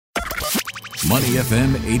Money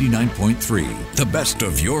FM 89.3, the best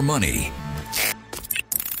of your money.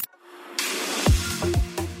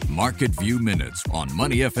 Market View Minutes on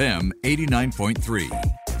Money FM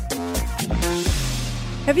 89.3.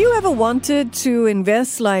 Have you ever wanted to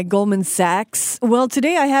invest like Goldman Sachs? Well,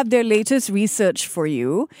 today I have their latest research for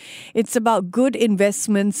you. It's about good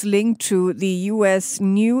investments linked to the U.S.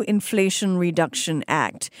 new Inflation Reduction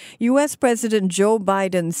Act. U.S. President Joe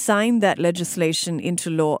Biden signed that legislation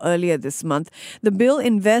into law earlier this month. The bill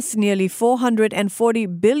invests nearly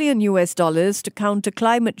 $440 billion US dollars to counter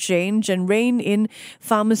climate change and rein in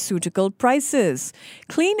pharmaceutical prices.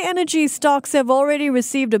 Clean energy stocks have already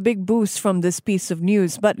received a big boost from this piece of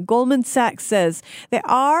news. But Goldman Sachs says there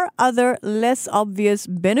are other less obvious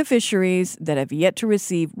beneficiaries that have yet to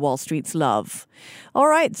receive Wall Street's love. All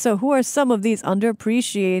right, so who are some of these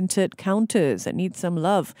underappreciated counters that need some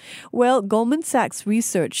love? Well, Goldman Sachs'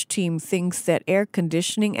 research team thinks that air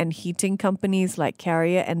conditioning and heating companies like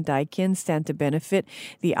Carrier and Daikin stand to benefit.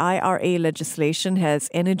 The IRA legislation has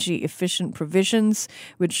energy-efficient provisions,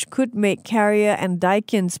 which could make Carrier and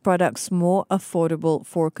Daikin's products more affordable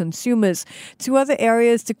for consumers. Two other areas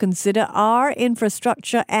to consider are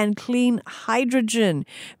infrastructure and clean hydrogen.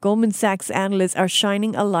 Goldman Sachs analysts are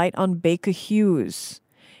shining a light on Baker Hughes.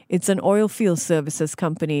 It's an oil field services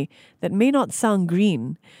company that may not sound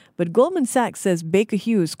green, but Goldman Sachs says Baker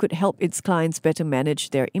Hughes could help its clients better manage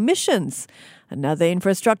their emissions. Another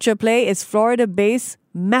infrastructure play is Florida-based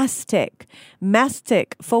Mastech.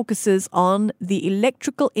 Mastech focuses on the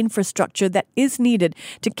electrical infrastructure that is needed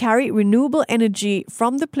to carry renewable energy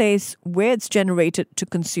from the place where it's generated to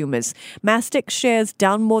consumers. Mastech shares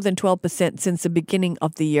down more than 12% since the beginning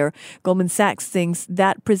of the year. Goldman Sachs thinks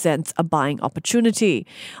that presents a buying opportunity.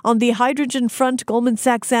 On the hydrogen front, Goldman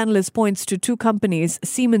Sachs analyst points to two companies,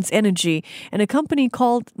 Siemens Energy and a company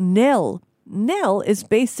called Nel. Nel is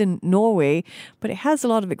based in Norway, but it has a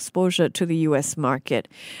lot of exposure to the U.S. market.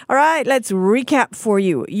 All right, let's recap for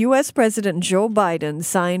you. U.S. President Joe Biden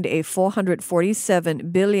signed a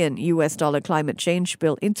 $447 billion US dollar climate change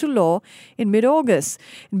bill into law in mid-August.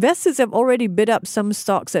 Investors have already bid up some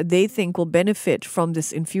stocks that they think will benefit from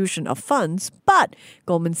this infusion of funds, but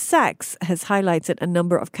Goldman Sachs has highlighted a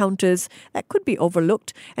number of counters that could be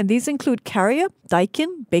overlooked, and these include Carrier,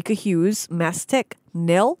 Daikin, Baker Hughes, Mastech,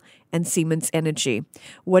 Nel, and Siemens Energy.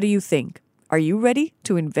 What do you think? Are you ready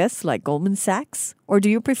to invest like Goldman Sachs? Or do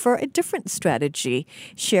you prefer a different strategy?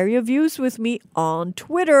 Share your views with me on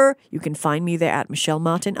Twitter. You can find me there at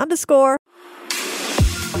 @MichelleMartin_.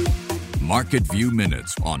 Market View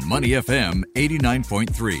Minutes on Money FM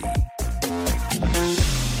 89.3.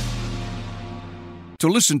 To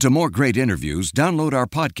listen to more great interviews, download our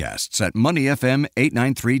podcasts at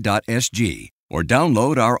moneyfm893.sg or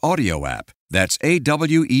download our audio app. That's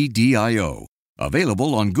AWEDIO.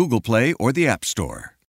 Available on Google Play or the App Store.